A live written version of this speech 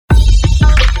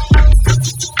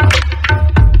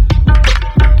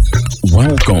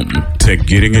Welcome to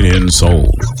Getting It In Soul,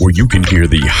 where you can hear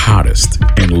the hottest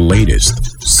and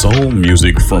latest soul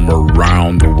music from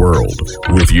around the world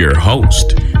with your host,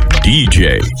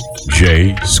 DJ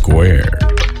J Square.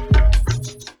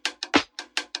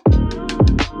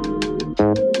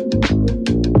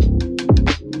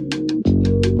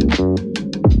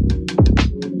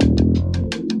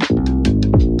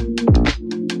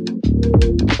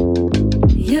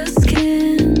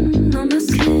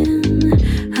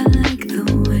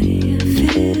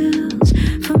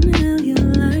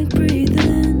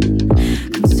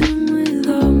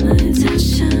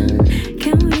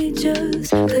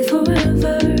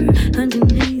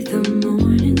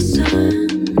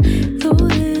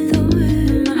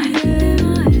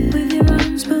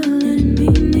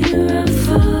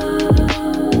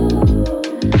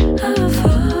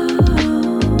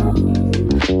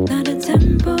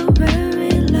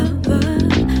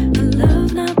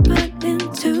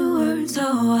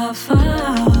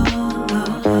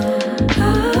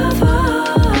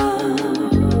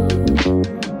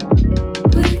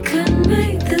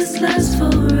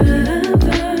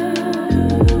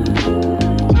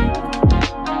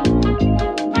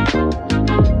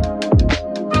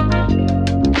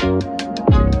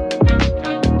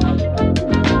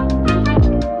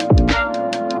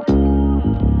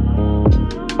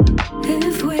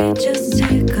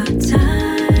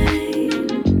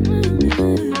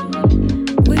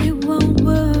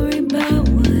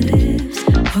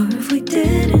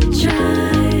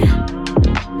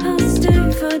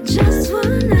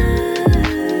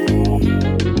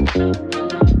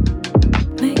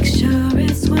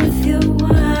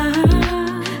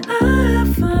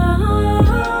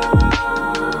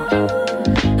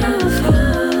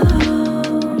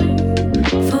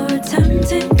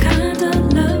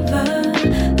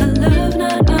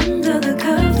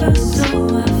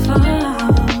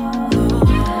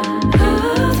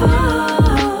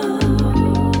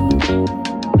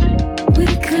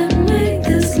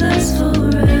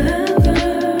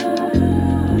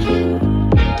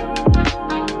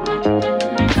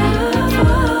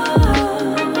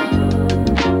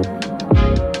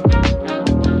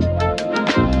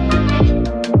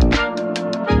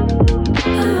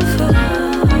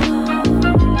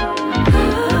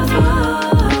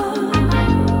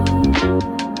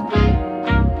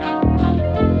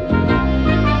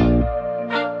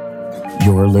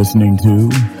 You're listening to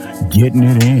Getting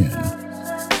It In.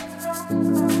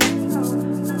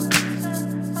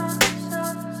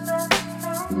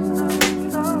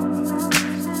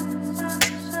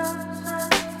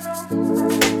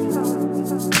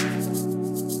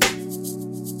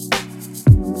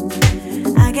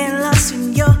 I get lost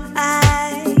in your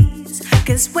eyes,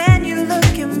 'cause when you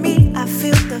look at me, I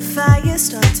feel the fire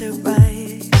start to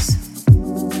rise.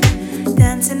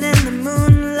 Dancing in the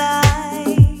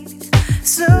moonlight,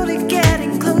 slowly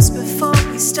getting close before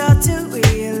we start to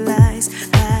realize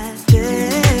that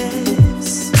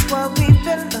this is what we've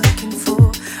been looking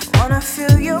for. I wanna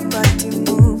feel your body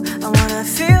move, I wanna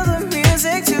feel the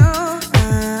music too.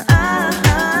 I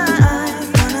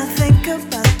wanna think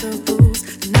about the rules.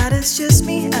 Tonight it's just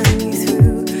me and you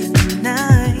through the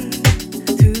night,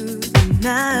 through the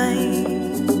night.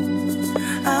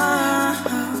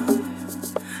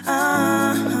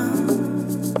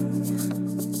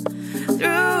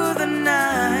 Through the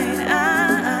night,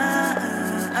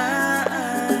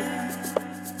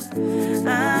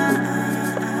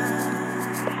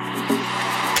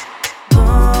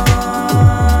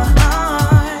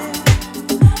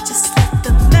 just let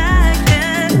the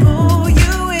magnet pull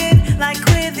you in, like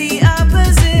with the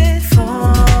opposite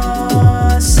forces.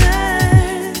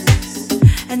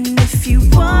 And if you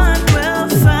want, we'll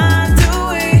find a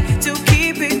way to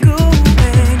keep it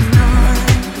going on.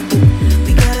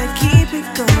 We gotta keep it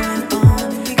going on.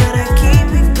 We gotta keep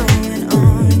it going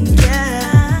on.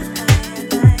 Yeah.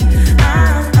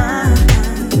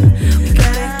 We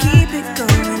gotta keep it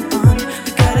going on.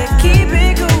 We gotta keep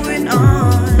it going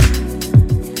on.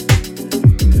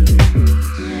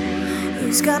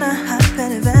 It's gonna happen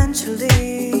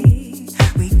eventually.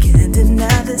 We can't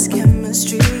deny this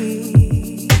chemistry.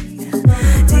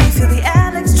 Do you feel the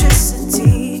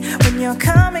electricity when you're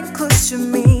coming close to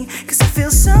me? 'Cause I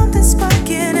feel something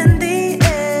sparking in the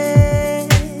air.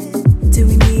 Do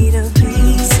we need a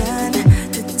reason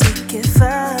to take it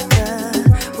further?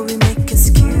 Will we make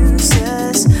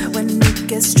excuses when it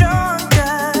gets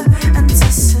stronger?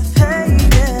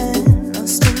 Anticipating,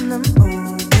 lost in the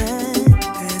moment.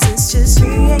 'Cause it's just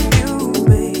me and you,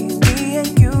 babe. Me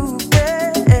and you,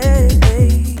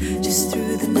 babe. Just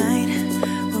through the night,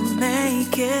 we'll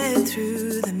make it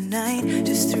through the night.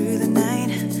 Just through the night,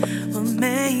 we'll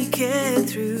make it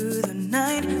through the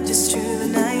night, just through the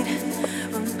night.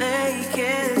 We'll make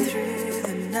it through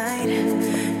the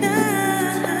night.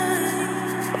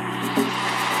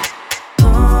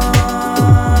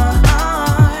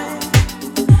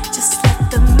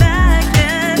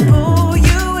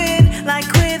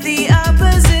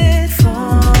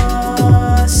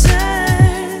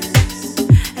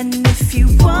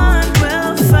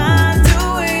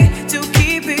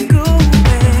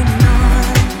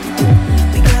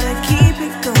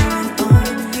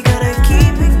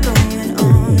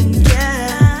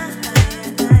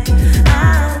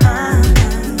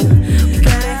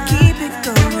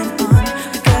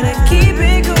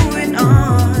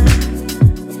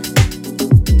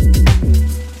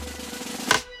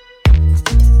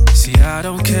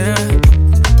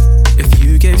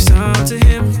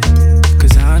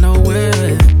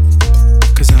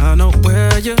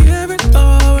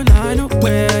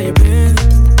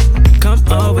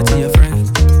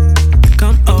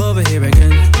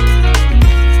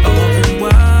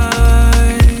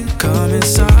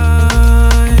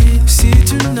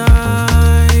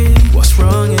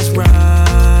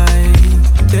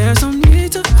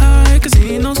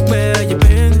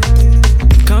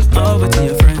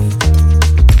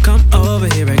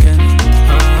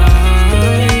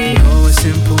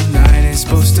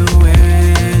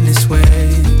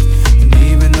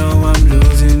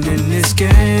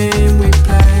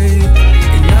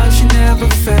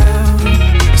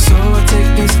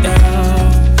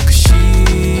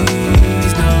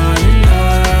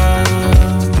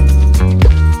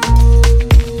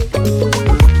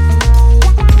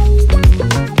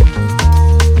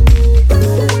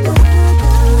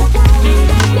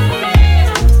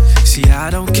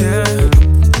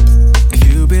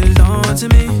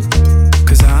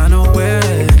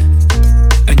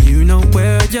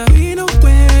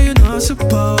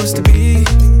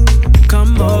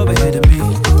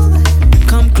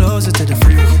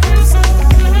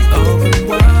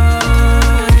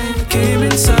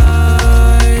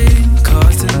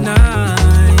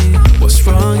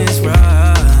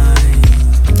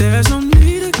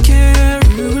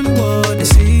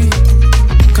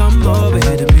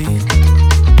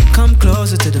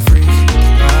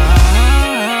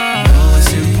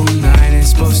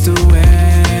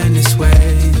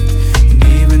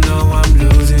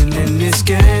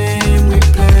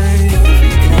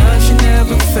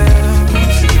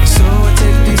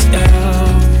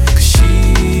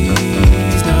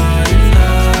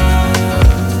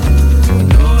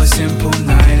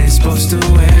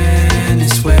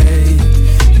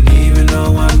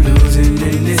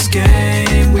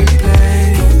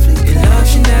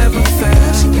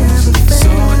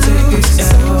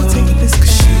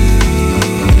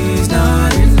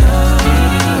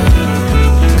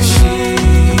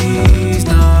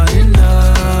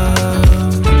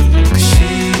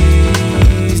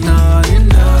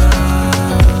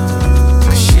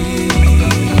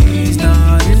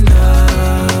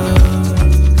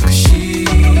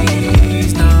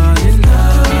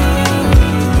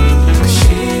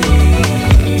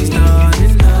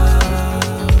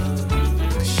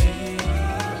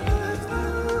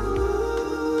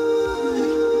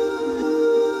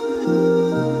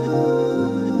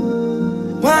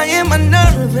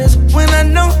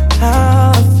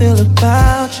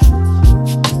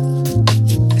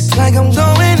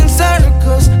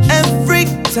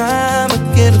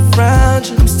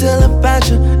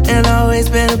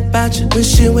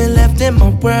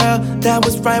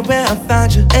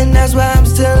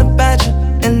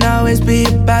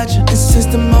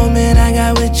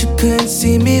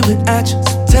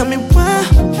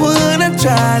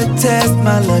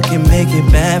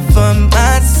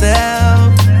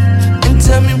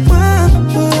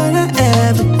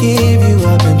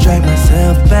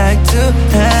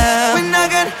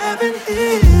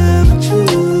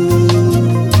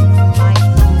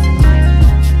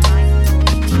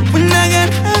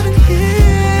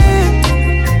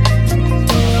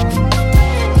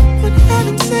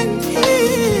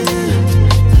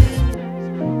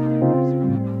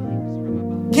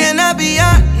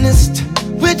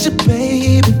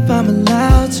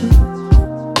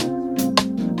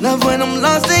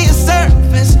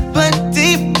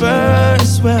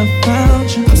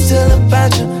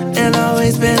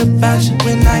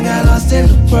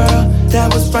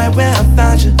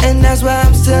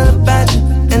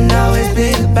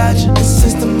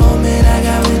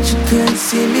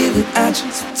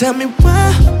 Tell me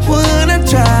why would I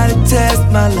try to test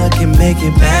my luck and make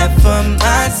it bad for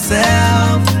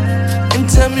myself? And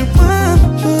tell me why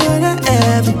would I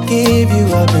ever give you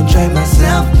up and drag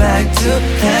myself back to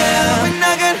hell when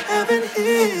I got heaven here?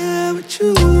 here with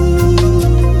you.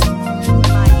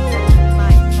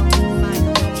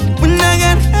 When I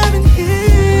got heaven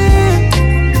here,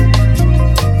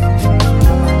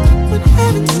 when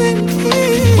heaven's in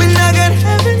here, when I got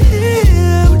heaven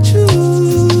here with you.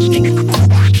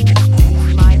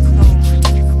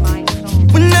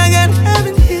 When I got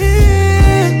heaven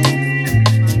here,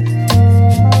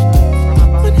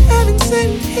 when heaven's in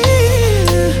here.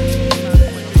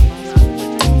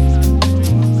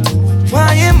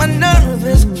 Why am I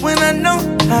nervous when I know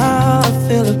how I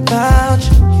feel about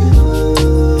you?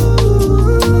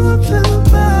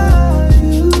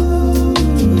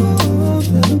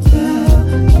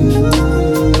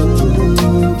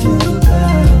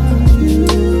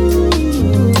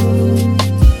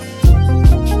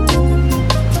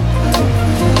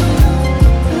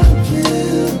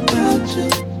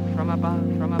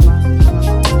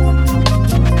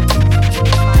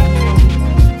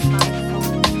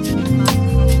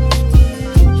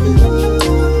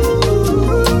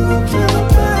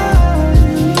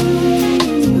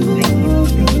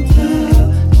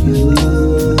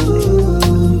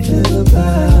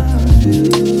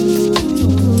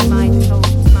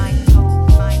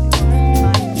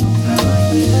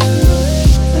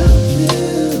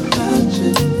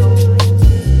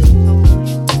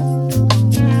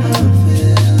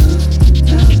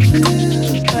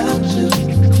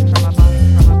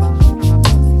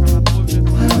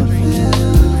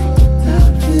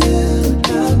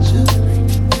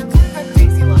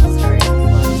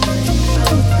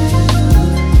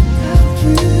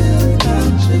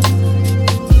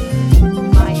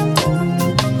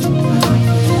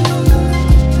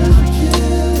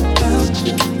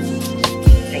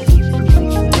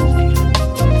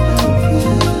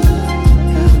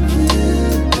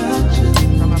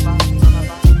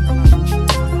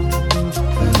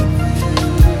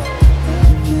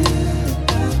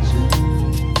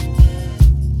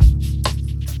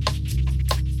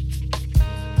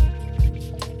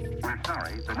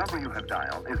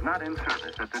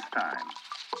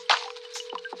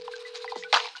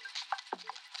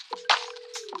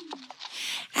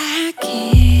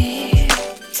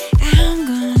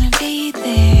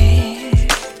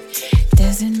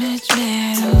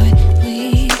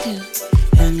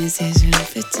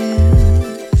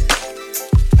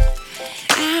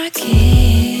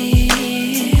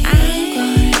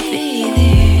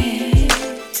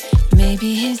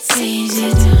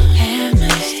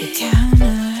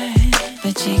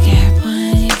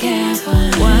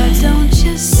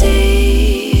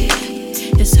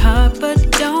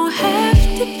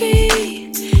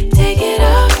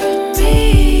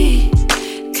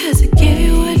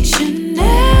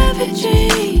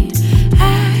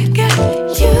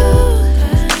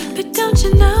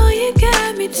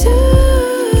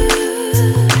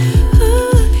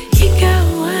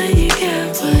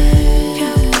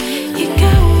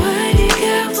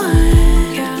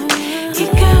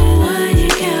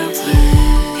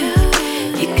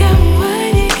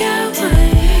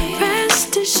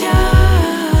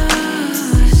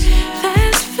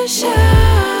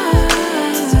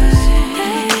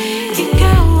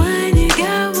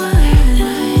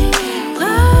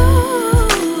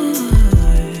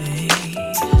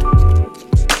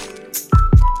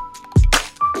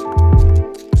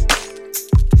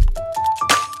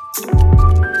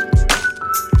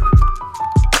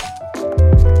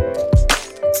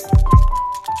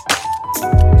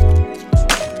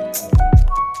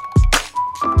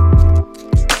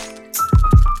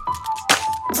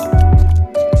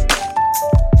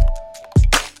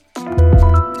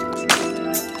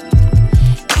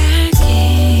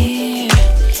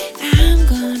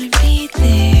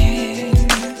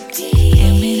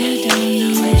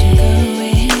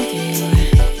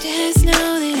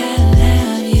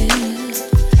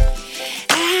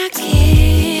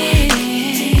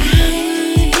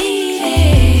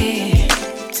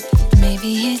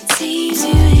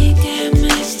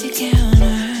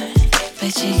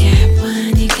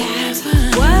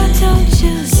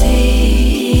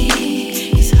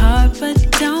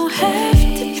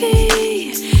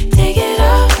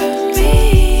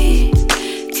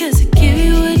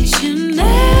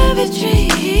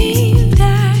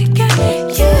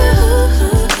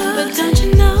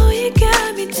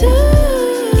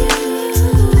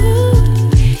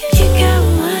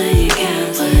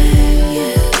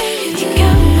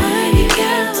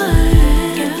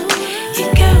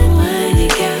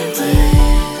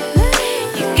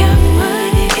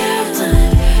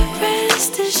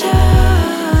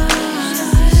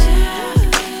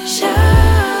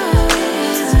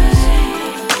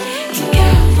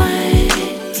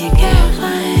 You got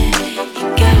one.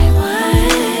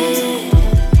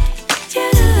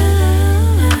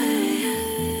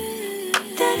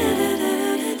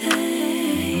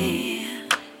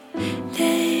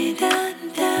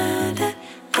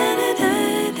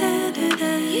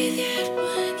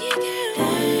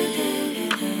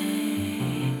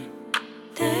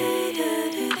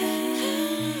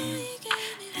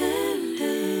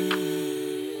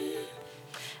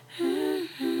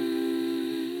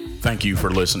 Thank you for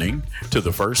listening to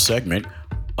the first segment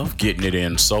of Getting It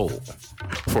In Soul.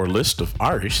 For a list of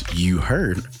artists you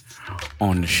heard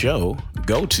on the show,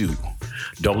 go to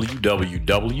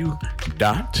www.giisoul.com.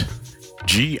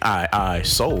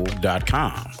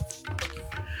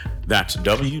 That's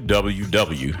www.giisoul,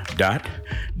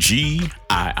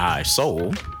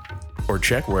 or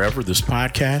check wherever this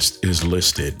podcast is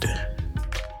listed.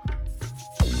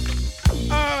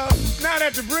 Now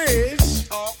that the bridge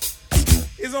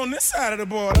is on this side of the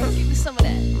border, Give me some of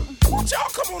that. won't y'all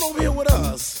come on over here with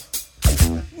us?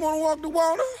 You wanna walk the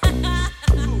water? And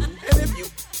if you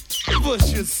ever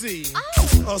should see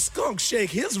a skunk shake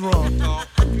his rump,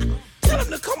 tell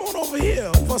him to come on over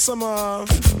here for some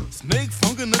snake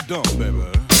funk in the dump, baby.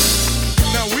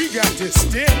 Now we got this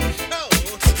stick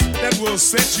that will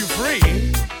set you free.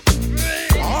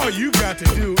 All you got to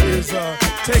do is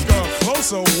take a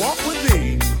closer walk with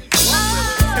me.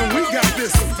 And we got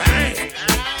this thing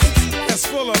that's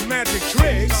full of magic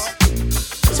tricks.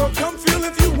 So come feel,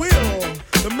 if you will,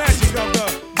 the magic of the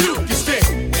Dookie stick.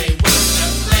 They want to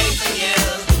play for you.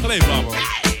 Play, Bubba.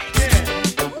 Yeah.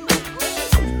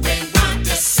 They want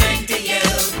to sing to you.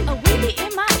 Oh, we be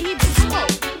in my ear.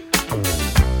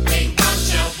 They want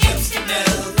your hips to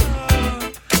move.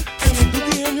 And the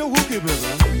dookie and your wookie,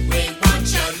 baby. They want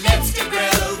your lips to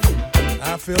groove. I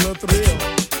feel a thrill.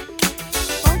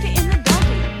 Funky in the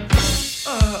donkey.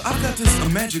 I've got this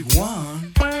magic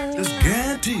wand that's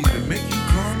guaranteed to make you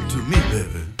come to me,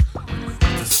 baby,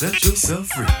 to set yourself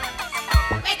free.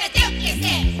 Where the Duke is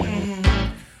at.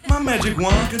 My magic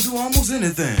wand can do almost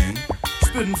anything.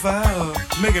 Spitting fire,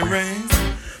 make it rain.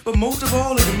 But most of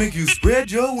all, it can make you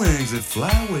spread your wings and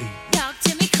fly away. Talk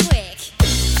to me quick.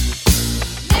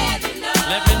 Let me know.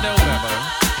 Let me know, Bubba.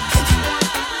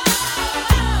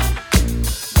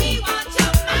 We want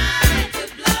your mind to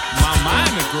blow. My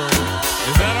mind to grow.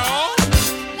 Is that all?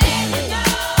 Let me know.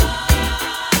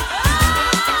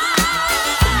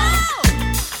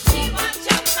 We want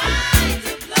your mind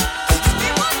to blow. We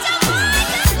want your mind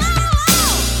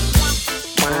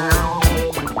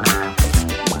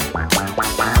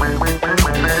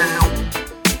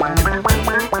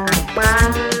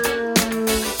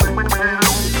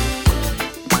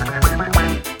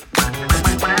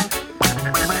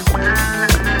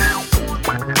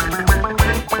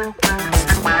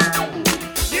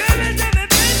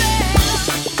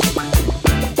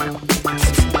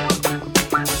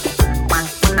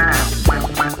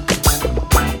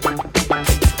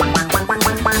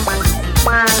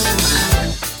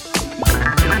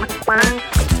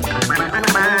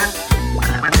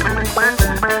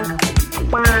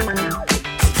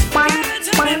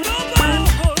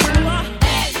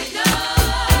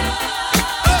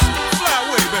Fly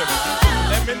away, baby.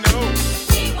 Let me know.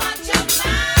 We want your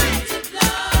mind to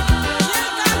blow.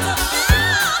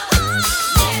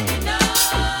 Let me know.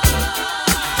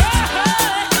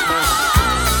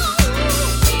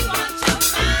 We want your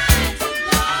mind to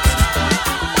blow.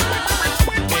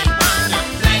 They want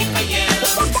to play for you.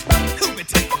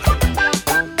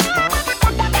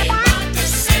 They want to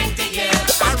sing to you.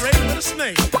 I ready with a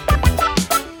snake.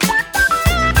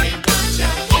 They want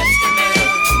your hips to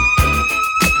move.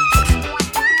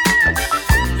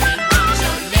 They want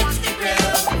your lips to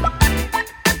groove.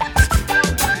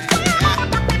 They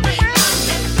want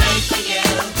to play for you.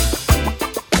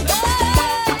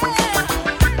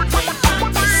 They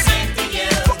want to sing to you.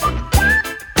 They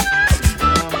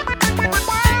want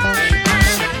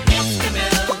your hips to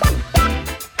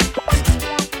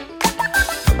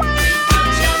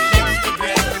move.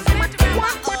 They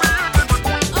want your lips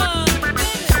to groove.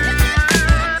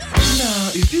 Now,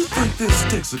 if you think this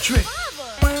stick's a trick,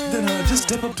 then just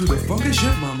step up to the funky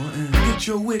shit, mama, and get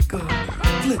your wick up,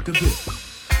 flick a bit,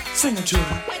 sing it,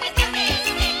 children.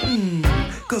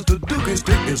 Cause the Dookie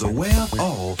stick is aware of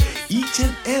all, each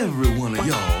and every one of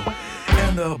y'all,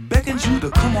 and beckons you to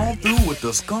come on through with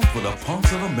the skunk for the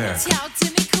punks of America. Talk to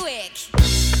me quick.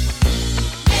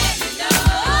 Let me know.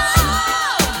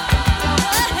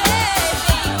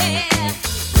 Hey, baby.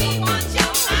 We want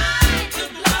your mind to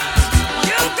blow.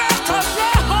 You got to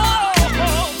blow.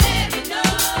 Let me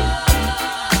know.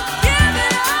 Give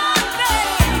it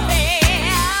up,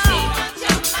 baby. We want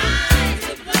your mind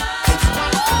to blow.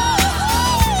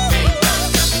 They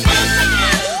want to play for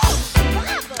you.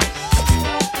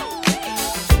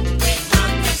 They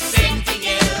want to sing to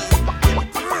you.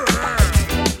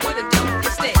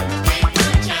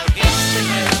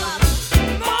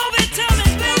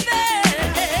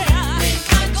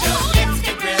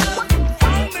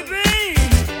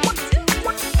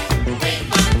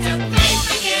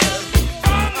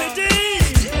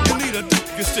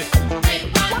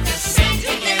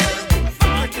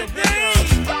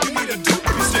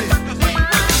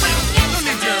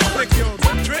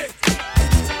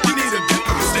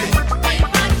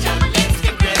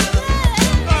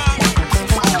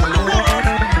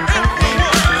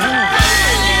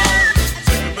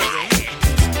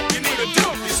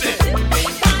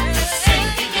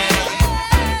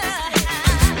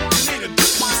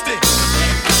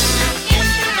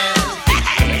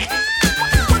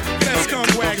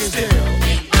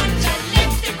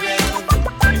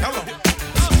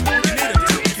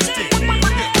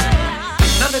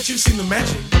 seen the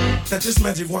magic that this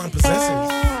magic wand possesses,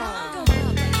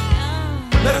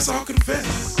 let us all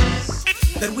confess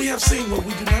that we have seen what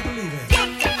we do not believe in.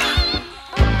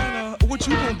 What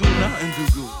you gonna do now in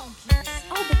Dugu? Oh,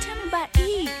 but tell me about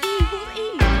Eve. Eve, who's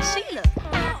Eve? Sheila.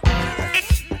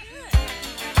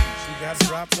 She got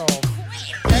dropped off.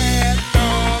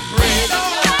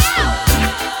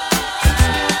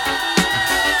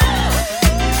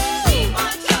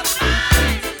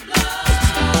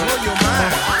 Blow your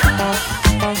mind.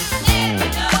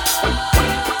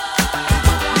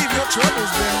 Leave your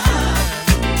troubles behind.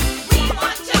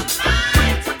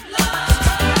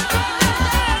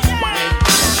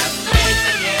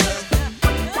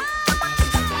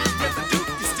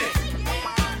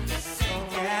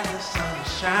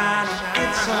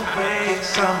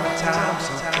 Summertime,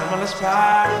 so come on, let's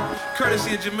party.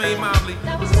 Courtesy of Jermaine Mobley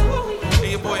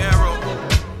and your boy Arrow.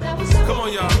 Come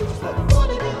on, y'all.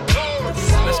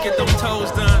 Let's get them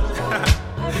toes done.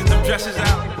 Them dresses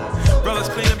out. Brothers,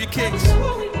 clean up your kicks.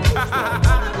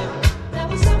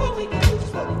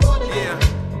 Yeah.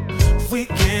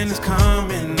 Weekend is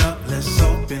coming up, let's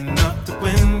open up the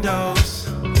windows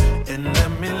and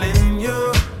let me lend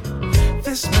you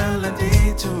this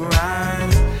melody to ride.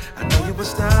 I know you were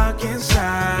stuck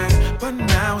inside, but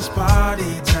now it's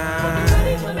party time.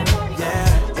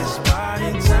 Yeah, it's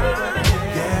party time.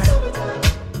 Yeah,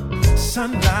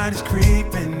 sunlight is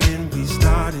creeping in, we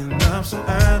starting up so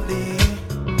early,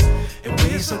 and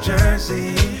we so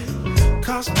Jersey.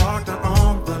 Cars parked out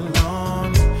on the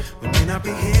lawn. We may not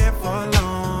be here for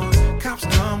long. Cops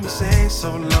come, we say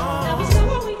so long.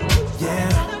 Yeah,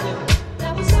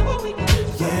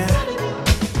 yeah.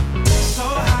 So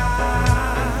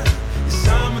high, it's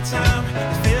summertime.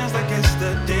 It feels like it's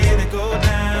the day to go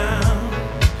down.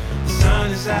 The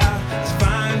sun is out, let's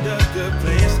find a good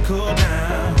place to cool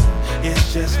down.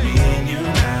 It's just me and you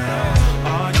now.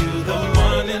 Are you the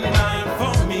one in line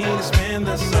for me to spend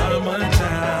the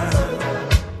summertime?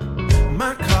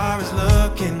 My car is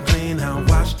looking clean, I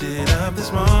washed it up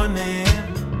this morning.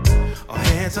 Our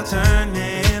heads are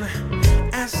turning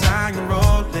as I am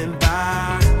rolling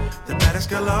by. The baddest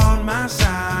girl on my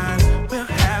side, we'll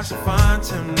have some fun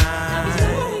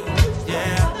tonight.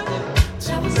 Yeah,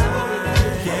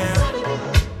 tonight, yeah.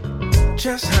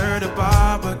 Just heard a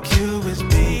barbecue is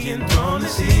being thrown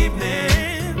this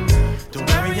evening. Don't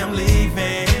worry, I'm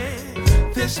leaving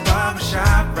this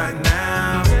barbershop right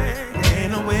now.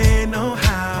 Ain't no way, no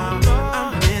how.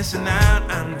 I'm missing out,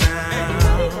 I'm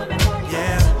down.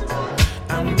 Yeah,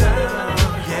 I'm down.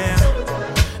 Yeah,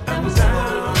 I'm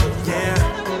down. Yeah,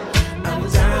 I'm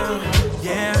down.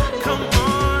 Yeah, come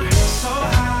on. So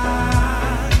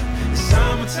high, it's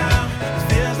summertime. It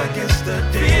feels like it's the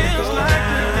day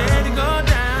to go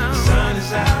down. The sun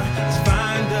is out, let's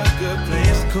find a good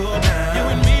place to cool down. You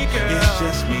and me, girl. It's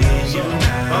just me and you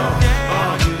now.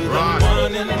 Are you the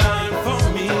one in line for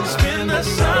me to spend the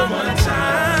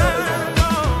summertime?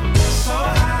 So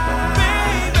high,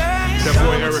 baby. That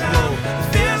boy Eric Rowe.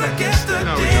 Feels like it's the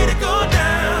day to go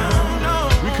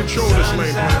down. We control this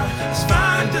lane, man. Let's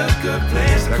find a good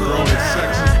place to That cool girl is down.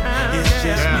 sexy. It's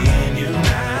just Yeah. me and you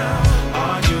now.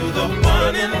 Are you the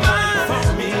one in line for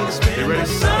me to spend You ready? the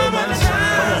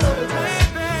summertime?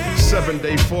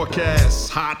 7-day forecast,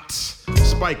 hot.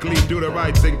 Spike Lee do the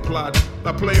right thing plot.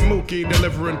 I play Mookie,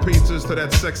 delivering pizzas to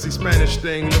that sexy Spanish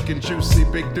thing, looking juicy,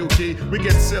 big dookie. We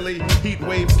get silly, heat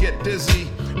waves get dizzy.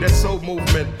 That soul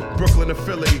movement, Brooklyn to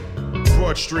Philly.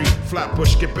 Broad Street,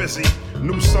 Flatbush, get busy.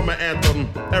 New summer anthem,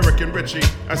 Eric and Richie.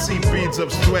 I see beads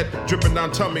of sweat dripping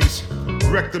down tummies.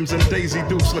 Rectums and Daisy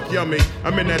Dukes look yummy.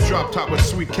 I'm in that drop top with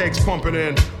sweet cakes pumping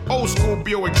in. Old school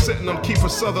Buick sitting on Kiefer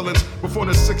Sutherland's before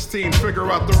the 16.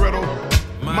 Figure out the riddle.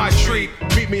 My treat,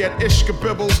 meet me at Ishka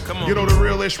Bibbles. Come on. You know the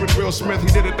real Ish with Will Smith, he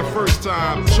did it the first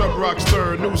time. Chubb Rock's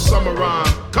third, new summer rhyme.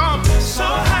 Come! So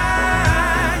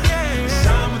high, yeah.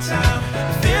 Summertime,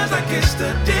 it feels like it's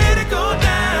the day to go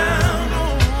down.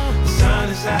 The sun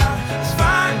is out, let's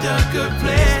find a good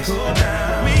place to cool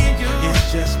down. Me and you,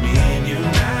 it's just me and you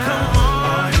now. Come on,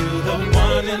 are you the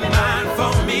one in line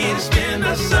for me to spend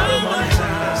the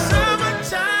summertime?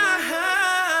 Summertime.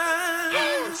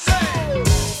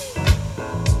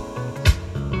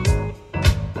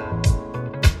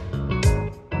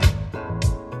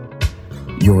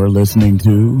 You're listening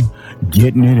to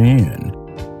Getting It In.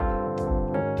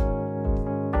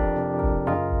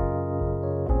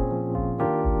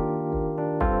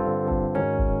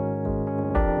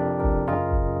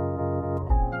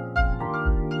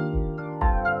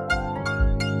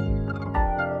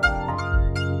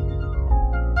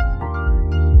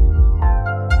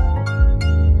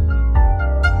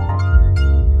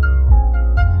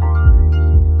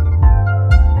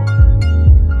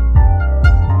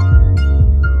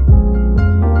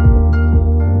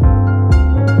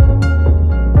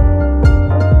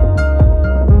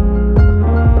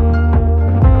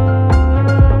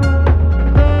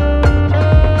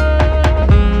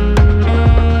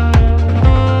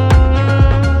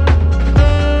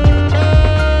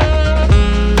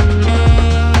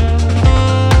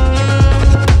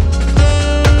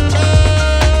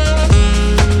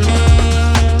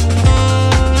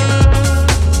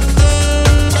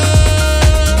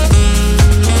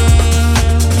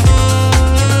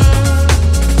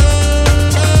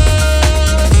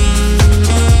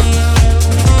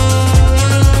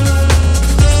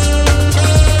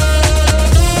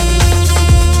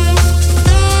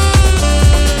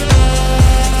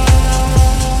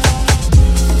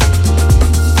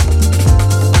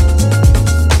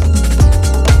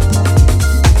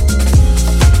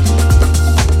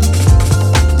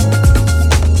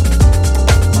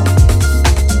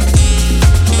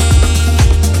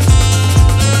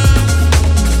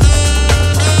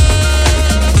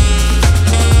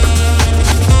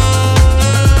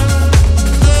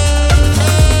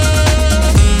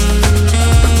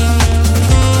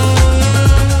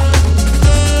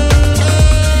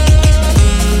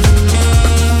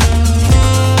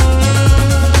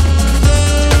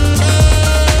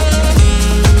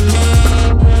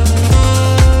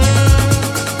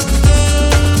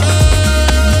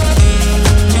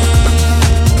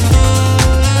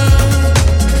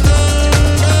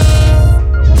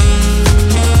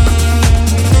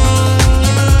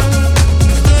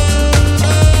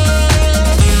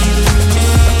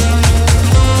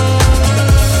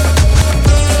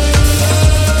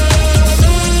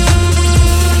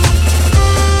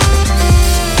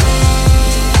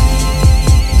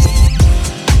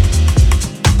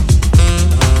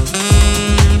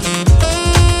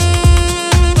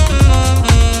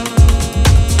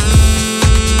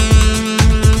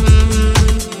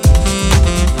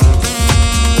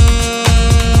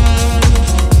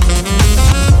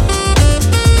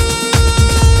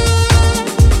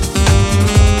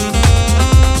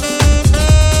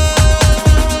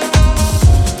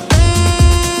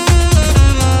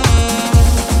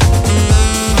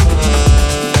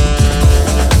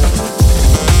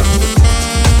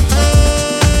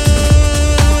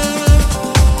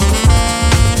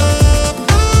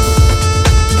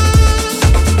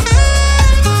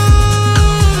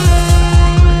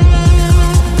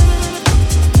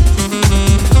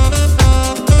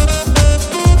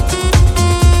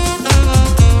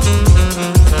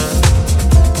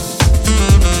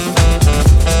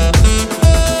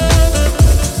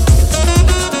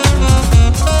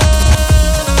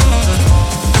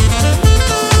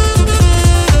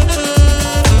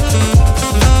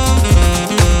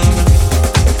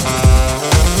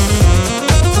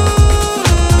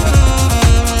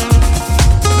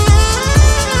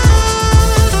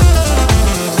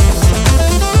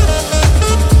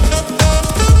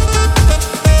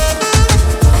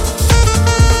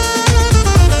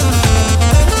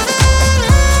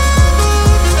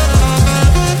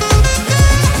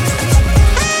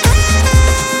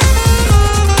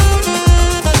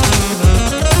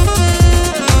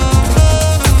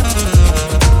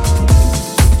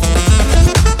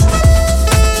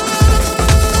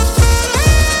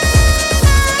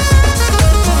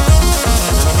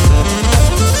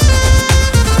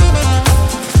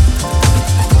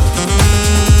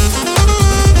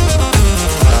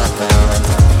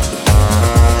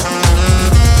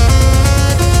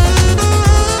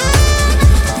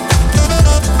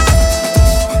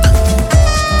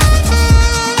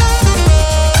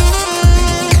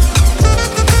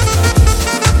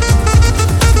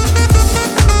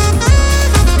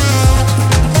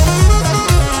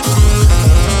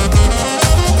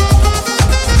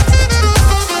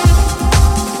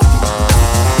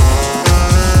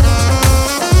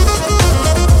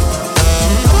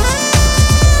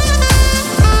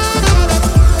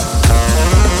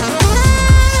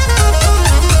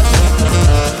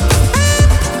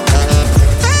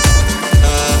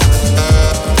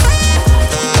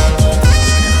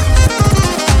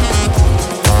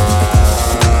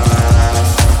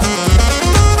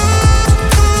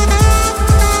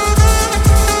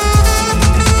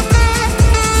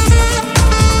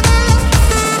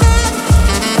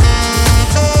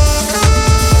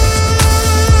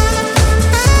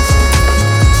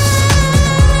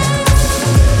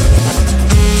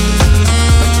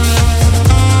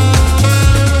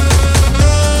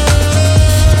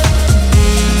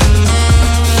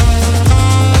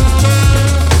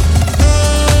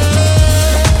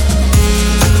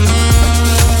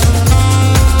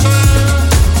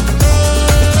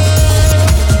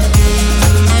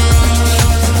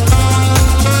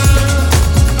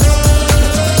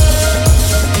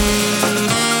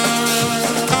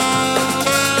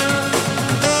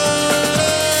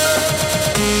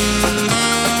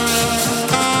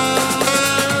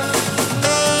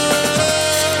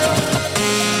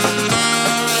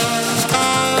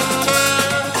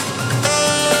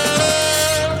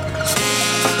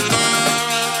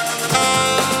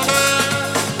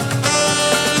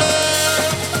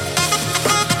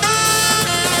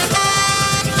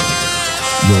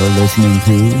 You're listening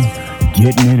to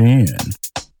Getting It In.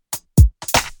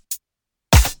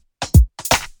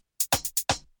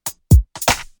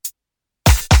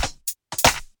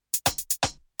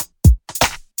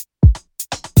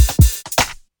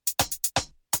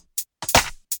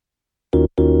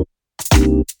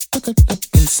 Took a look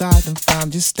inside and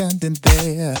found you standing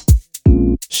there,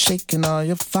 shaking all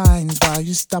your finds while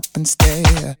you stop and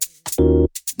stare.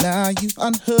 Now you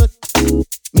unhooked,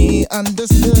 me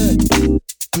understood.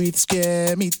 Breathe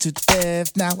scare me to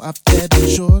death, now I've dead and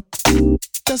short.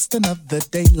 Just another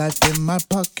day, life in my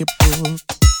pocketbook.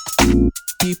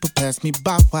 People pass me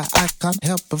by while I can't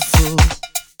help but fool.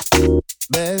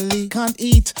 Belly can't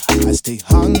eat, I stay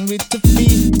hungry to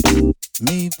feed.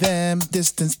 Me, them,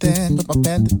 distance then, put my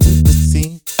pen to the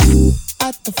scene.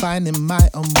 I define in my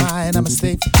own mind, I'm a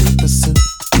slave to pursue.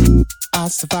 I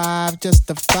survive,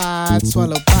 justified,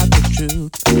 swallowed by the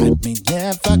truth. I may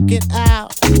never get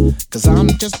out, cause I'm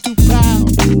just too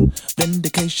proud.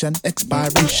 Vindication,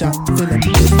 expiration, feeling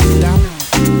with doubt.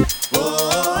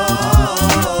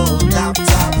 Whoa, now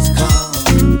time has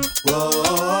come. Whoa,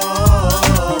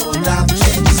 now the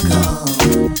change has come.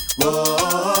 Whoa,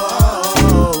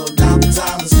 now the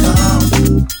time has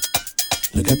come.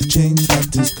 Look at the change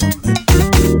that is coming.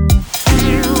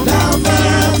 Now the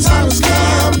time has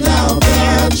come. Now the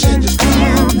change has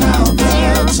come. Now the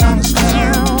time has come.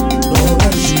 Oh,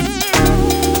 that's you.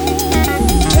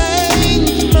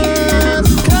 Change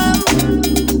must come.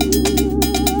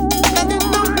 And you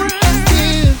know what I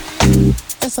did.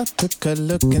 As I took a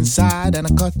look inside and I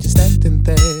caught you standing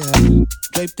there,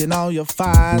 draped in all your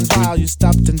finds while you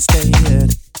stopped and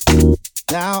stared.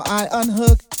 Now I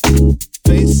unhooked,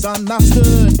 face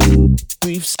understood.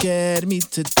 Grief scared me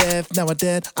to death, now I'm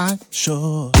dead, I'm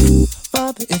sure.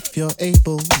 Father, if you're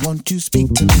able, won't you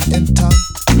speak to me in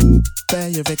tongue? Bear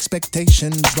your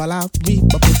expectations while I reap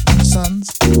my with sons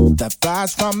that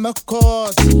rise from the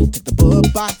course. Take the bull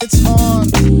by its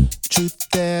horn. Truth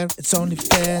there, it's only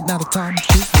fair, now the time to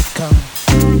truth will come.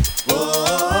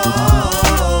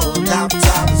 Whoa, now the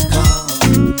time has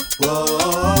come. Whoa,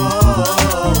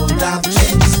 now the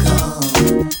change has come.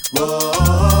 Whoa,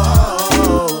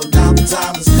 now the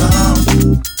time has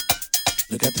come.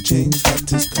 Look at the change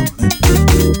that is coming.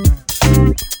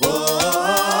 Whoa,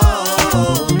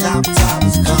 now the time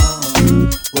has come.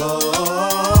 Whoa,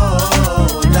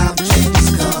 now the change has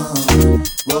come.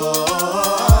 Whoa,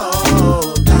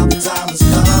 now the time has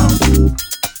come.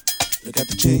 Look at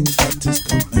the change that is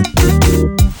coming.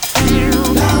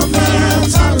 Now the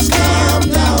time has come.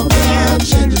 Now the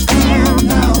change has come.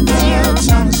 Now the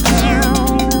time has come.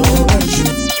 Lord, that's you.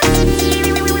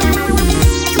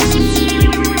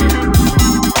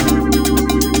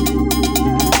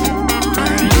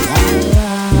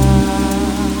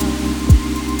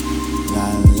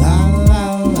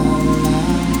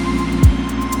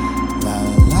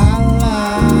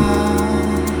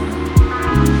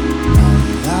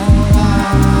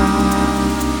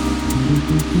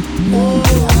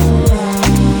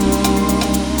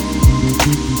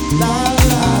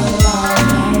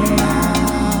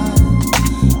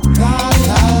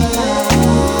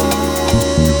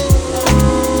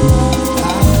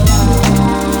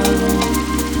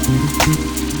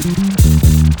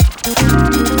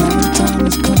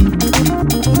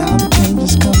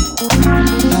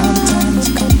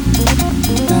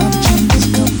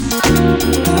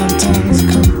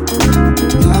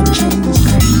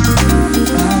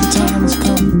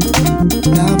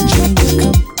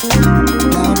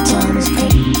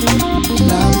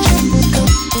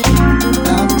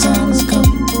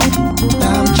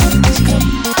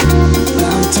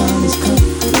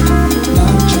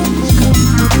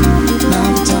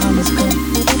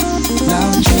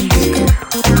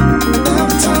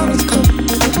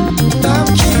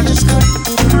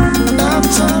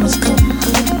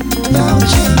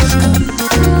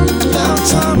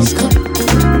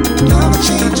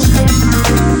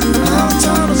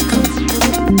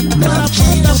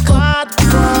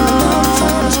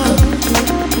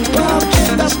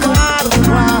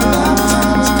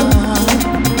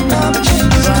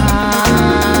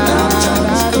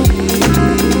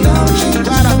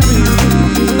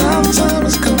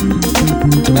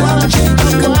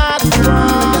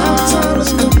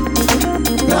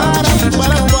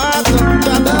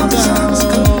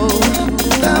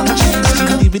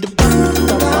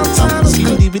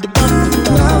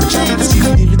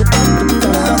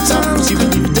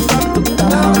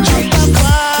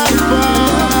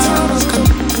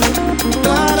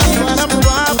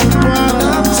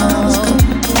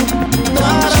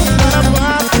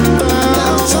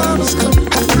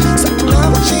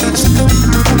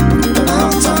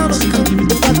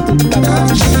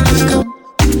 Now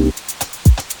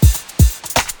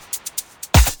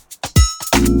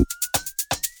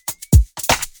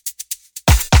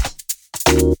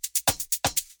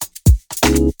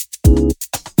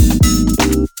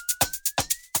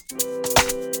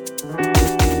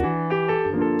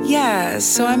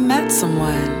So I met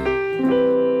someone.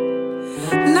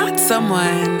 Not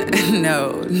someone,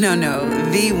 no,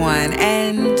 the one.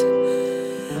 And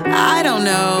I don't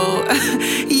know,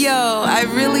 yo, I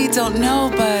really don't know,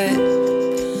 but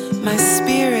my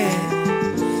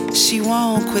spirit, she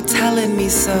won't quit telling me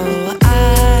so.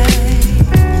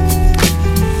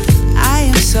 I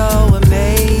am so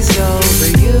amazed over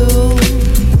you.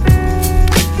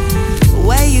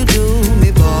 Way you do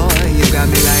me, boy, you got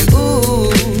me like,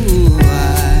 ooh,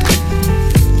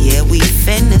 yeah, we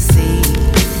finna see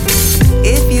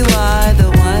if you are the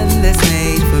one that's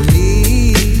made for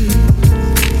me.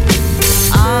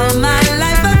 All my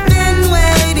life I've been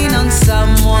waiting on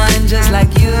someone just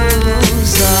like you.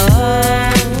 So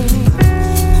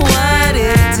what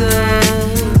it do?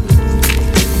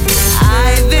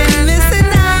 I've been missing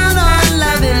out on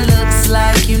love. It looks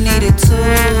like you need it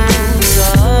too. So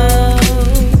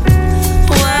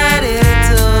what it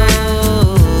do?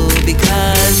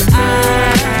 Because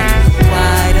I'm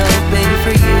wide open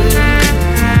for you.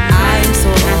 I'm so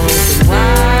open,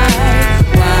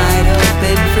 wide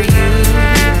open for you.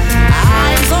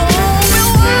 I'm so open,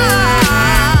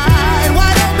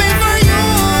 wide open for you.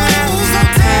 So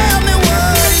tell me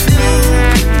what it do.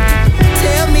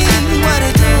 Tell me what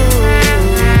it do.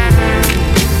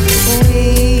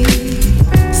 We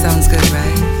sounds good,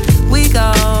 right? We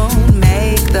gon'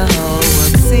 make the whole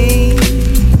world see.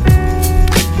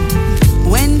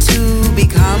 When two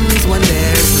becomes one,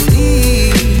 there's no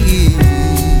need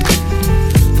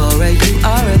for a you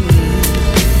or a me.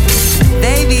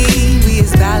 Baby, we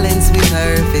is balanced, we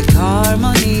perfect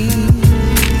harmony.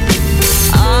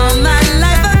 All my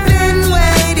life I've been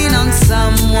waiting on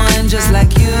someone just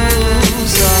like you.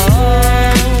 So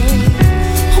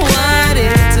what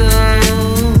it do?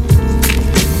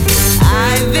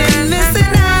 I've been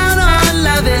missing out on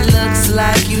love. It looks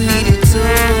like you need it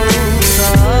too. So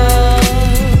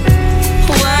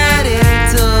what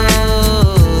it do?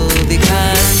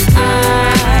 Because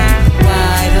I'm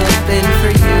wide open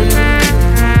for you.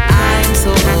 I'm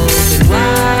so open,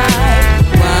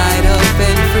 wide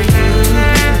open for you.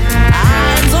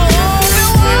 I'm so open,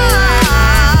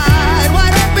 wide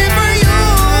open for you.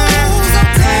 So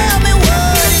tell me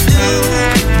what it do.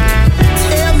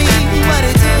 Tell me what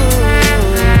it do.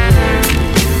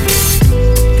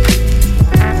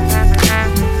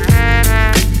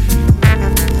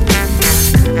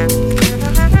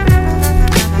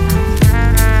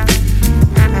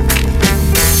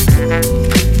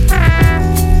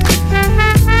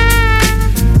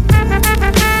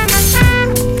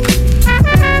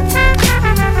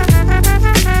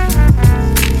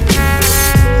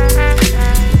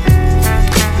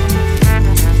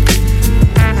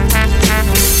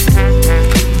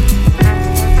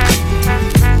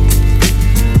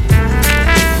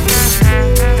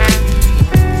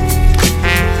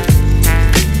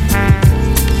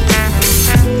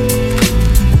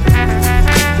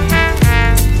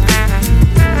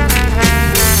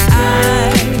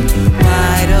 I'm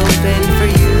wide open for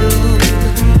you.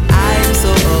 I'm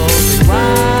so open,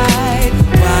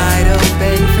 wide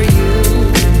open for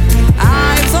you.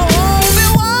 I'm so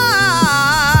open,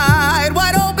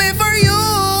 wide open for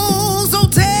you. So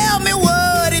tell me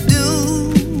what it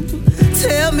do.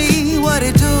 Tell me what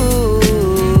it do.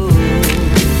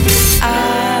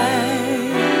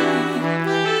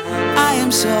 I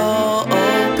am so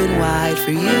open wide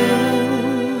for you.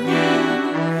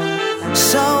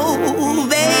 So,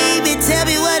 baby, tell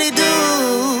me what it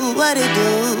do, what it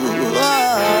do.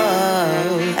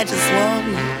 Oh, I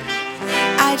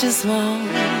just want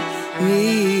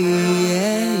me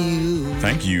and you.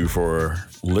 Thank you for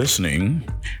listening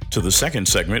to the second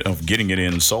segment of Getting It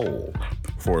In Soul.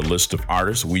 For a list of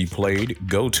artists we played,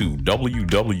 go to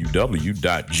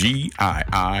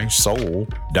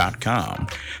www.giisoul.com.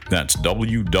 That's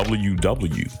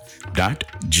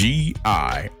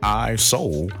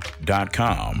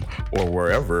www.giisoul.com or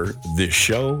wherever this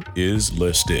show is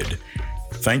listed.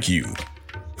 Thank you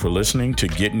for listening to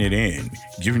Getting It In,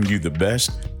 giving you the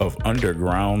best of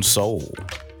underground soul.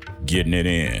 Getting it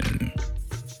in.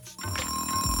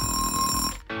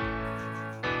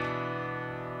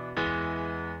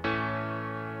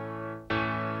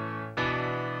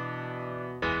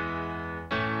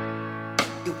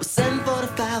 It was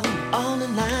 7:45, we were all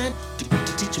in line to greet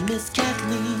the teacher, Miss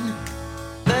Kathleen.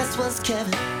 First was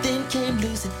Kevin, then came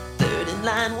Lucy, third in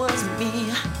line was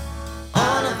me.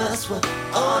 All of us were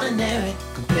ordinary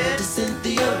compared to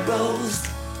Cynthia Rose.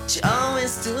 She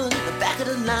always stood in the back of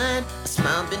the line, a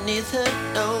smile beneath her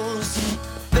nose. Her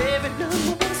favorite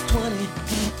number was 20,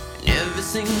 and every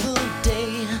single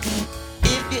day.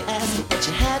 If you asked her what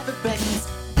you had for breakfast,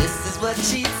 this is what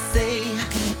she'd say.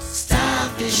 Stop.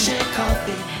 starfish and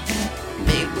coffee,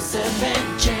 maple syrup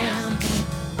and jam,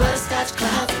 butterscotch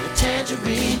clouds and a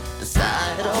tangerine, and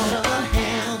side on a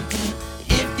ham.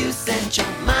 If you set your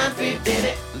mind free,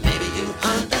 baby, maybe you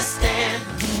understand.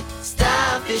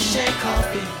 Starfish and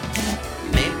coffee,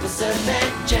 maple syrup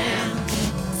and jam.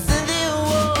 Cynthia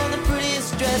wore the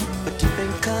prettiest dress, but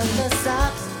different color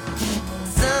socks.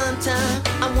 Sometimes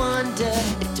I wonder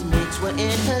if the mates were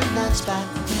in her lunchbox.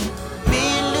 Me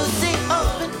and Lucy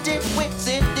opened it when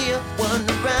Cynthia won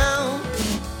around.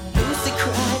 Lucy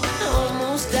cried,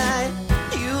 almost died.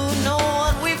 You know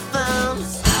what we found?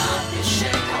 Starfish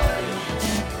and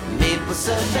coffee, maple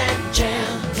syrup and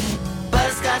jam,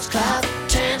 butterscotch clouds,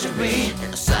 tangerine,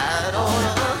 and a side on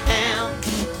a ham.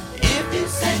 If you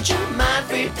set your mind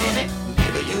free, baby,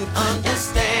 maybe you'd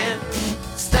understand.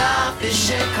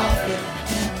 Starfish and coffee,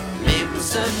 maple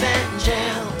syrup and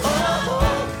jam. Oh.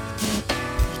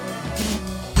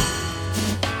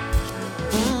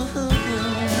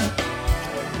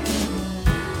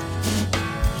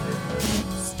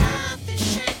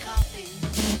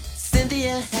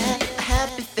 Cynthia had a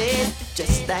happy face,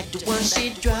 just like the one she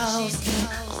draws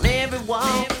on every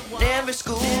wall, in every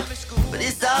school. But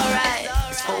it's alright,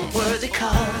 it's for a worthy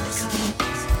cause.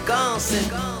 Gone,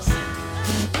 Cynthia.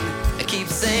 I keep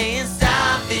saying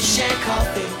starfish and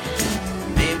coffee,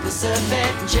 maple syrup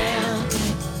and jam,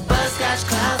 butterscotch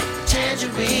clouds,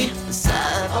 tangerine, and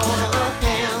side on a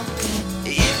ham.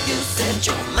 If you set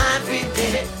your mind free,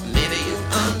 baby, maybe you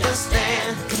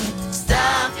understand.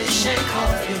 Starfish and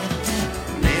coffee,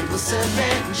 maple syrup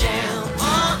and jam.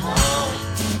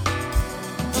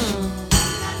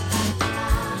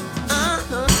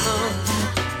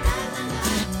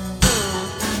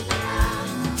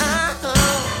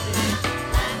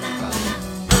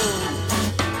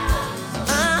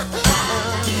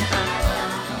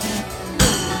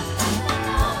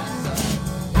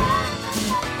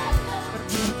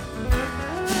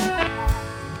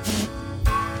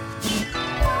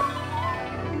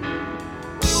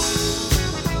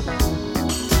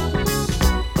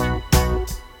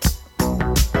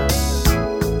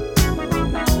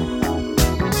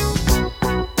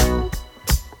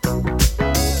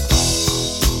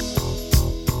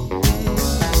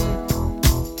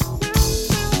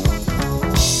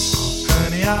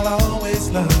 I'll always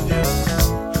love you.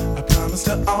 I promise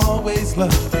to always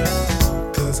love you.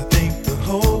 'Cause I think the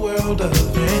whole world of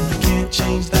you, and you can't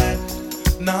change that.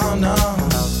 No, no.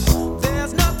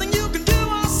 There's nothing you can do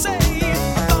or say.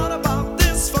 I thought about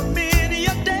this for many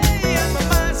a day, and my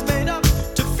mind's made up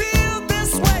to feel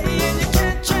this way, and you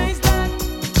can't change that.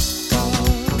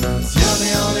 'Cause you're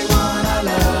the only one I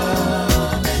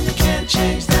love, and you can't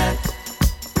change that.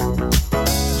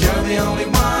 You're the only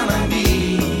one I need,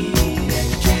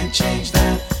 change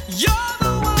that. You're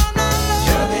the one I love.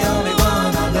 You're the only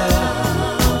one I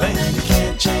love, and you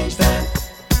can't change that.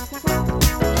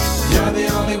 You're the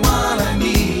only one I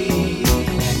need,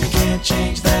 and you can't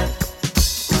change that.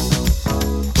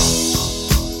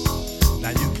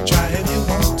 Now you can try if you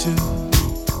want to.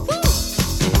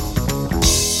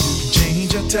 You can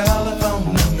change your telephone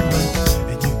number,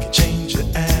 and you can change your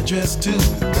address too,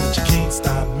 but you can't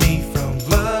stop me from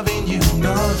loving you.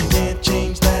 No, you can't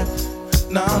change that.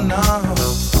 No, no.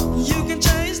 You can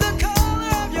change the color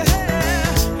of your hair,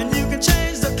 and you can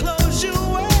change the clothes you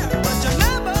wear, but you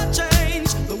never change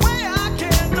the way I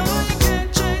care. No, you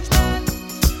can't change that.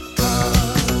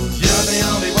 'Cause you're the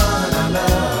only one I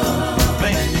love,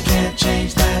 and you can't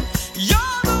change that.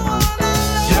 You're the one I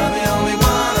love. You're the only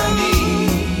one I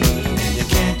need, and you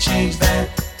can't change that.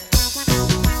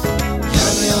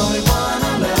 You're the only one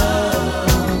I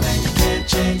love, and you can't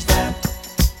change that.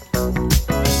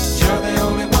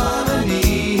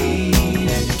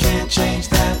 Change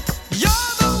that.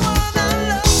 You're the one I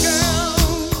love, girl.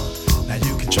 Now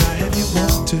you can try if you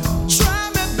want to. Try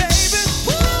me, baby.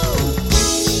 Woo.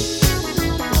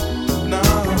 No,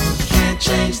 you can't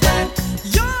change that.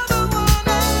 You're the one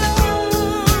I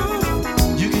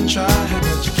love. You can try,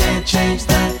 but you can't change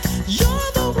that. You're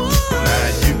the one. Now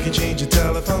you can change your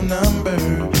telephone number,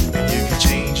 and you can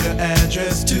change your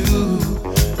address too,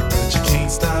 but you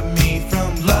can't stop me from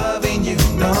loving you.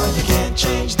 No, you can't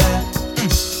change that.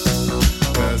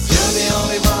 You're the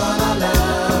only one I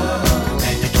love,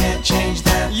 and you can't change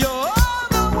that. You're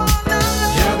the one I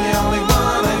love. You're the only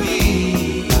one I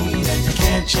need, and you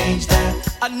can't change that.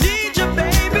 I need you,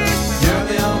 baby. You're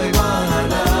the only one I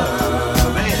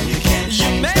love, and you can't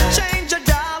change that. You may change your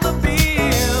dollar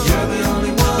bill. You're the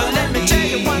only one. But let me tell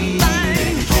you one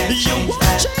thing. You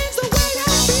won't change the way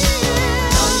I feel.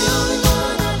 You're the only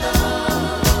one I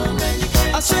love, and you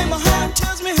can't. I say my heart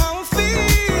tells me how I feel.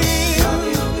 You're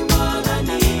the only one I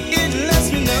need. It lets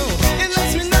me know. It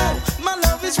lets me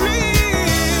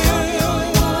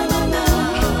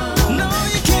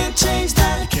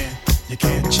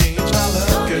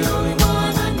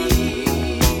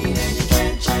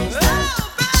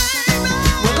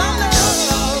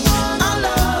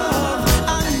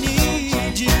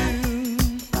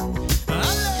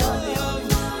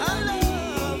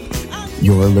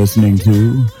You're listening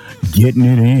to Getting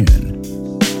It In.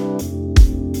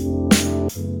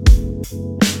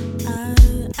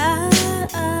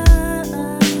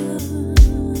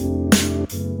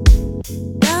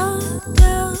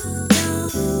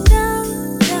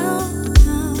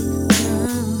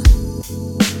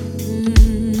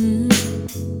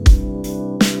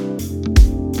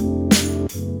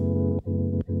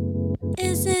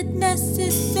 Is it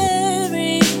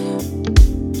necessary?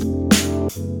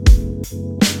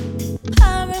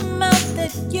 Paramount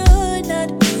that you're not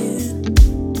here.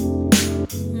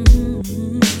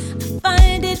 I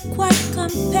find it quite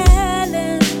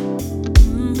compelling.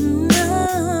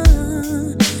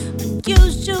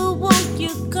 Unusual,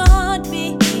 you can't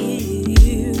be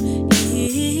here.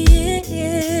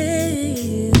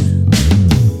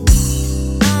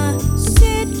 I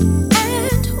sit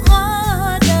and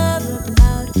wonder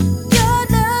about your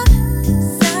love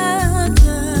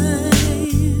sometimes.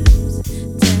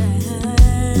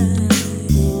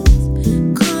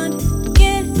 Can't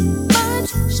get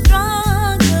much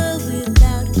stronger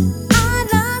without our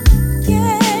love,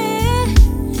 yeah.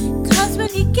 'Cause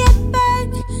when you get back,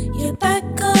 you're back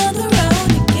on the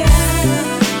road again.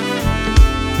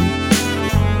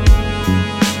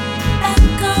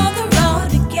 Back on the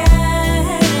road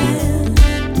again.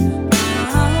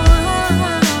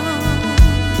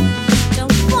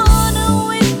 Don't wanna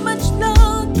wait much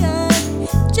longer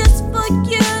just for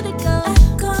you to go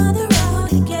back on the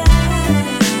road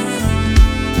again.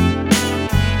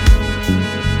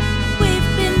 We've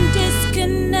been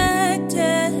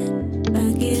disconnected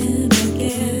again.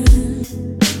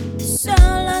 So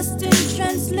lost in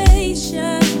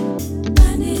translation.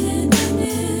 Running.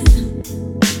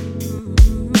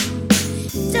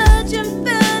 Touch and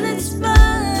feel it's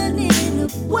running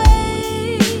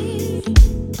away.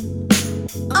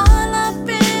 All I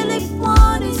really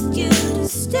want is you to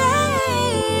stay.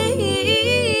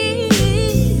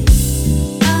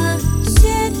 I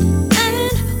sit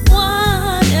and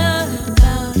wonder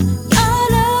about your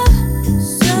love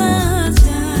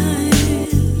sometimes,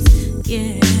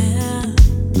 yeah.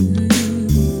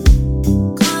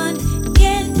 Can't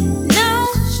get no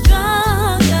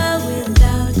stronger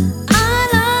without our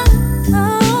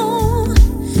love.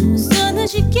 As soon as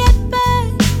you get back,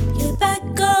 you're back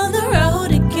on the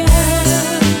road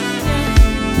again.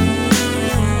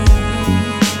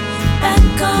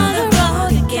 Back on the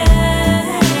road again.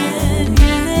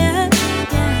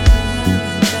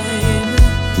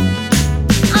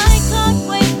 I can't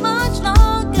wait much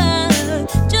longer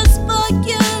just for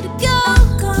you to go.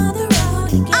 Back on the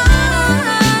road again.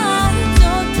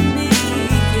 Talk to me,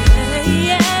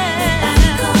 yeah.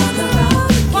 Back on the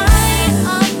road again. Why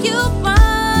are you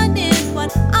running?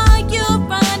 What are you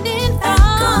running from?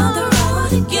 Back on the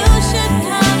road again. You should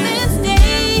come and stay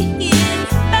here,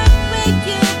 back where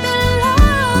you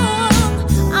belong.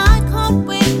 I can't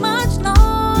wait much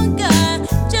longer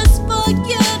just for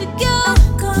you to go.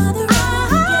 Back on the road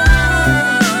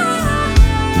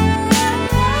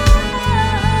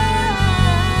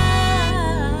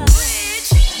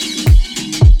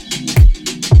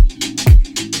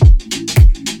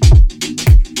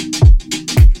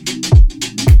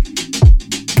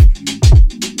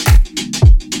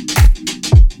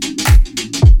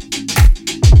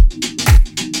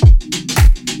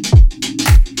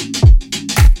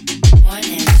One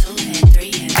and two and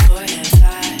three and four and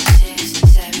 5, 6,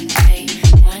 7, 8.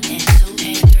 1 and 2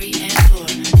 and 3 and 4,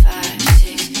 5,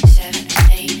 6, 7,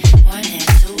 8. 1 and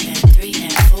 2 and 3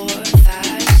 and 4,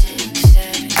 5, 6,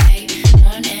 7, 8.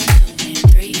 1 and 2 and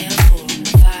 3 and 4,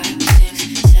 5,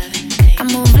 6, 7, 8. I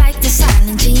move like the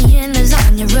silent G in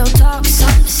lasagna, real talk,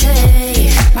 something to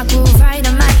say. My groove right,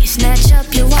 I might snatch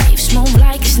up your wife, smooth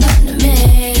like it's nothing to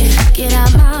me. Get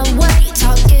out my way,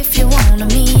 talk if you wanna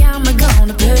me, I'm a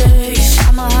gonna play.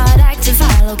 I'm a hard act to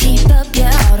follow, keep up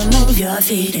your auto, move your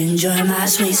feet, enjoy my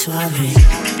sweet soiree.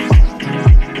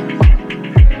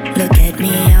 Look at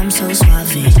me, I'm so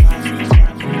suave.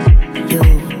 You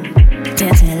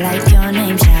dancing like your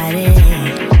name, Shawty.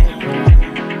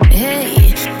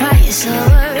 Hey, why you so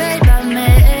worried about me?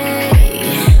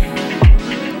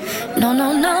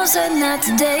 No, said not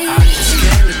today. I just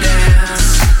came to dance,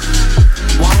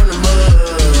 wanna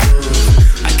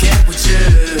move. I can't with you,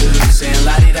 saying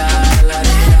la-di-da,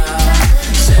 la-di-da.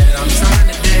 Said I'm trying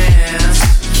to dance,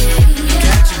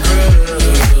 catch a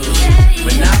groove,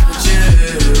 but not with you,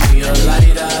 you're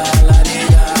la-di-da,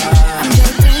 la-di-da. I'm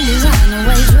draped in designer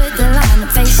ways with the line to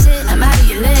face it, I'm out of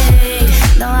your league.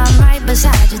 Though I'm right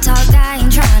beside you, talk, I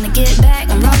ain't trying to get back,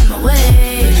 I'm running my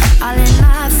way. All in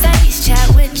my face, chat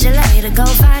with you later, go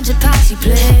find your posse,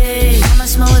 please. I'm a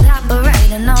smooth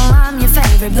operator, know I'm your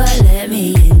favorite, but let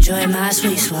me enjoy enjoy my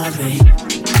sweet soiree.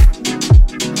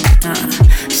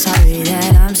 Sorry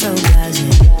that I'm so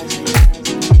blasé.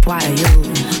 Why are you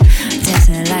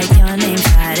dancing like your name's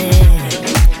Friday?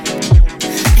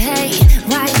 Hey,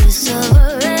 why you so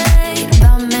worried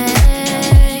about me?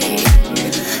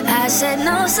 I said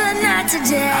no, sir, not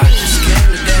today. I just came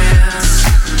to dance,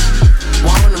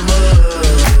 wanna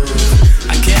move.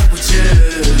 I can't with you,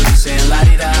 saying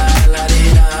la-di-da,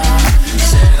 la-di-da.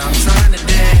 Said I'm trying to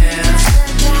dance,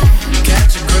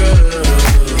 catch a groove,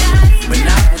 but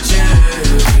not with you,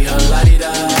 you're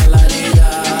la-di-da, la-di-da.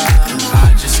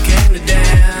 I just came to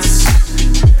dance,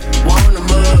 wanna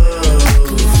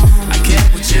move. I can't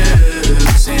with you,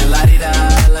 saying la-di-da,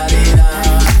 la-di-da.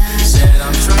 Said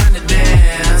I'm trying to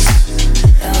dance,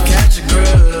 catch a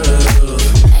groove,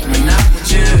 but not with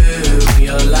you,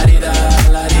 you're la-di-da,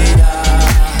 la-di-da.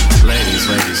 Ladies,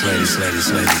 ladies, ladies, ladies,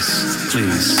 ladies,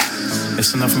 please.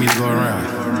 It's enough for me to go around.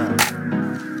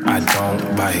 I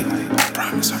don't bite. I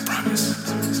promise, I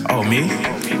promise. Oh, me?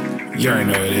 You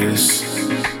already know it is.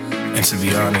 And to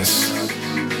be honest,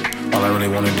 all I really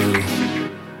want to do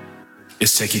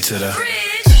is take you to the...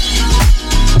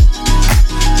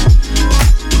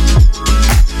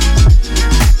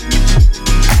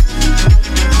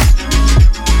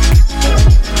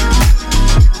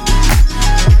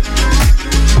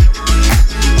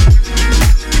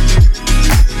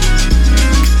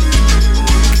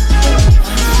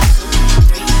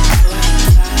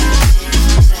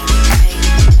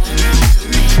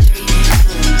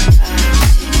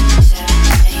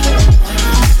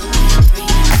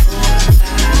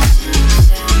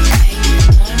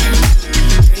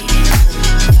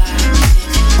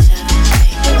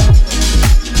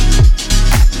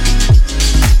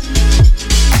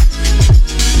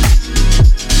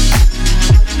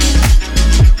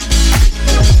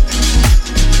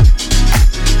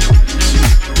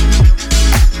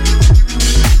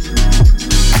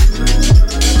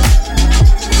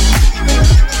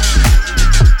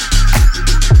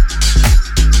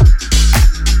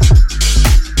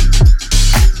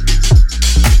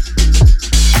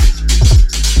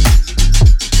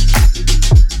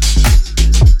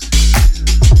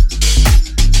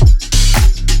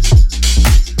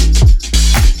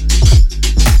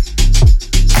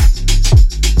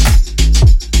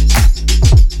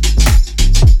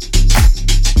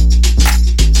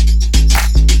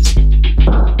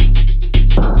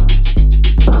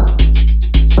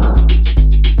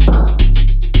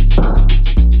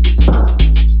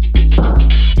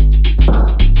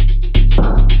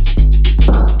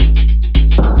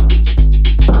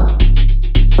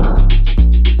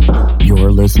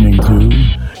 Listening to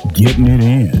Getting It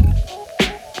In.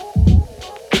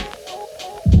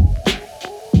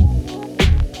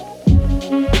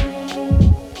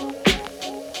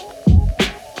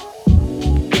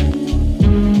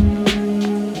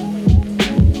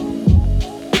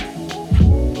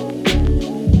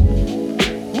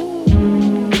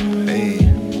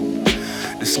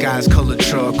 Sky's color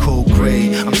charcoal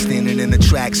gray. I'm standing in a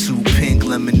tracksuit, pink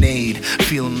lemonade,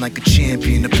 feeling like a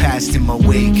champion. The past in my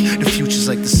wake, the future's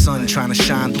like the sun trying to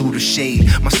shine through the shade.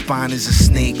 My spine is a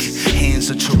snake, hands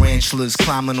are tarantulas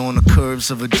climbing on the curves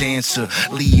of a dancer.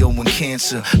 Leo and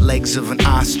Cancer, legs of an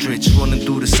ostrich running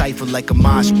through the cipher like a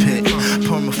mosh pit.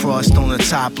 Permafrost on the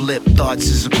top lip, thoughts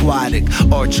is aquatic.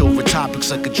 Arch over topics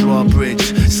like a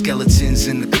drawbridge. Skeletons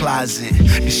in the closet.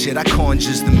 This shit I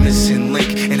conjure's the missing link,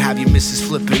 and have your missus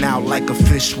flipping out like a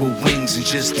fish with wings. And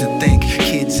just to think,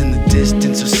 kids in the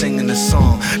distance are singing a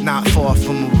song not far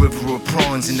from a river of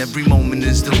prawns, and every moment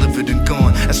is delivered and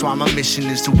gone. That's why my mission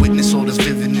is to witness all this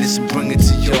vividness and bring it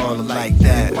to y'all like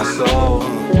that. My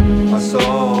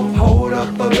soul, hold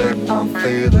up a bit, I'm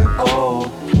feeling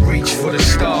old. Reach for the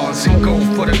stars and go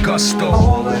for the gusto.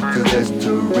 All into this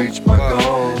to reach my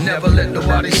goal. Never let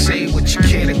nobody say what you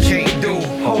can and can't do.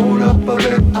 Hold up a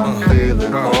bit, I'm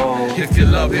feeling old. If you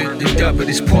love it, then dub it.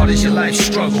 It's part of your life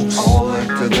struggles. All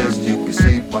into this, you can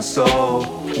see my soul,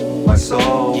 my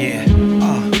soul. Yeah,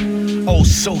 oh,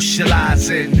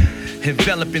 socializing.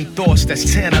 Enveloping thoughts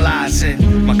that's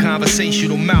tantalizing. My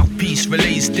conversational mouthpiece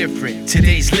relays different.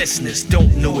 Today's listeners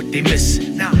don't know what they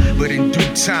missing. But in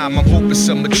due time, I'm hoping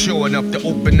some mature enough to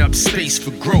open up space for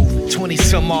growth. 20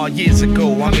 some odd years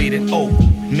ago, I made an oath.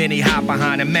 Many hide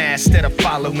behind a mask instead of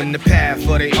following the path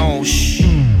for their own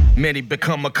Many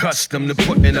become accustomed to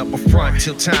putting up a front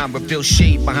till time reveals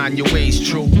shade behind your ways.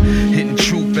 True, hidden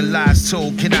truth and lies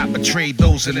told cannot betray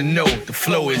those in the know. The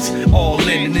flow is all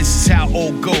in, and this is how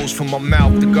old goes. From my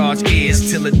mouth to God's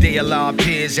ears till the day Allah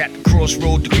appears at the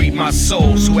crossroad to greet my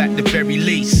soul. So at the very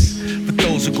least, for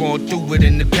those Those who gone through it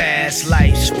in the past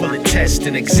lives, full of tests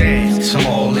and exams. I'm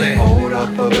all in. Hold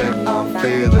up a bit, I'm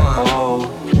feeling old.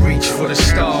 Reach for the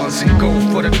stars and go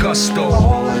for the gusto.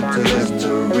 All into this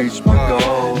to reach my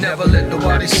goal. Never let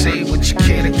nobody say what you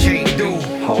can or can't do.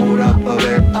 Hold up a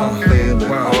bit, I'm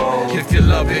feeling old. If you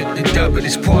love it, then dub it.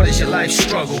 It's part of your life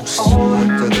struggles. All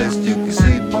into this, you can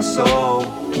see my soul.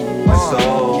 My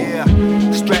soul. Yeah,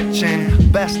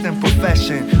 stretching, best in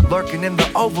profession. Lurking in the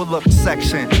overlooked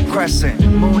section. Crescent,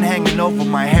 moon hanging over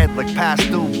my head like past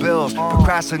due bills.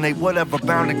 Procrastinate whatever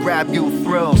bound to grab you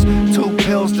thrills. 2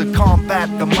 pills to combat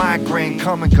the migraine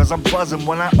coming, cause I'm buzzing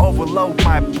when I overload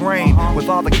my brain. With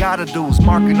all the gotta do's,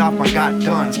 marking off my got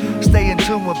done. Stay in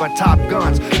tune with my top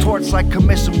guns. Torch like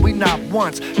commission, we not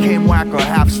once came whack or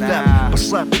half step, but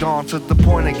slept on to the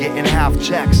point of getting half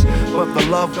checks. But the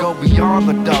love go beyond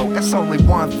the dough. It's only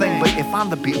one thing, but if I'm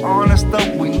to be honest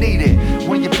though, we need it.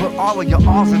 When you put all of your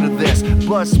alls into this,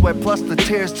 blood, sweat, plus the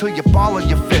tears till you ball of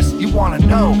your fist. You wanna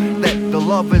know that the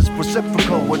love is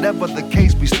reciprocal. Whatever the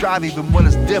case, we strive even when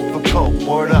it's difficult.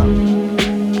 Word up.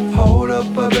 Hold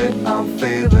up a bit, I'm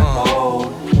feeling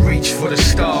old. Reach for the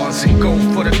stars and go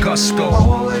for the gusto.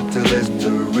 All into this to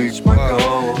reach my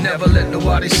goal. Never let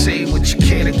nobody say what you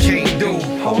can or can't do.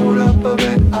 Hold up a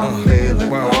bit, I'm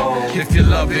feeling old. If you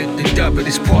love it, then dub it.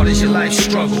 It's part of your life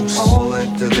struggles. All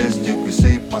into this, you can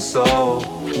see my soul.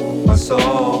 My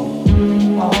soul.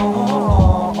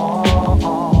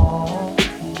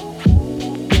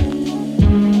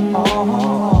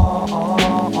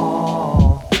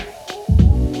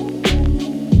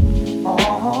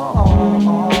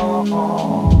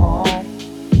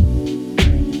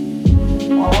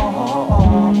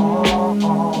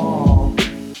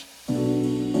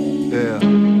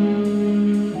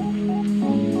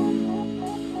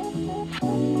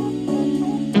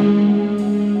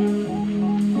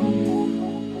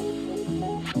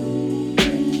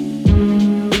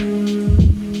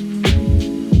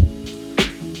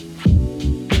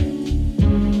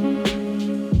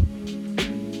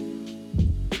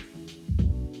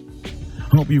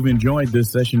 Hope you've enjoyed this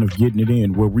session of Getting It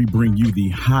In, where we bring you the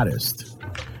hottest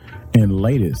and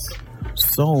latest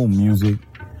soul music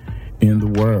in the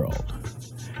world.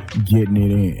 Getting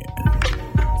It In.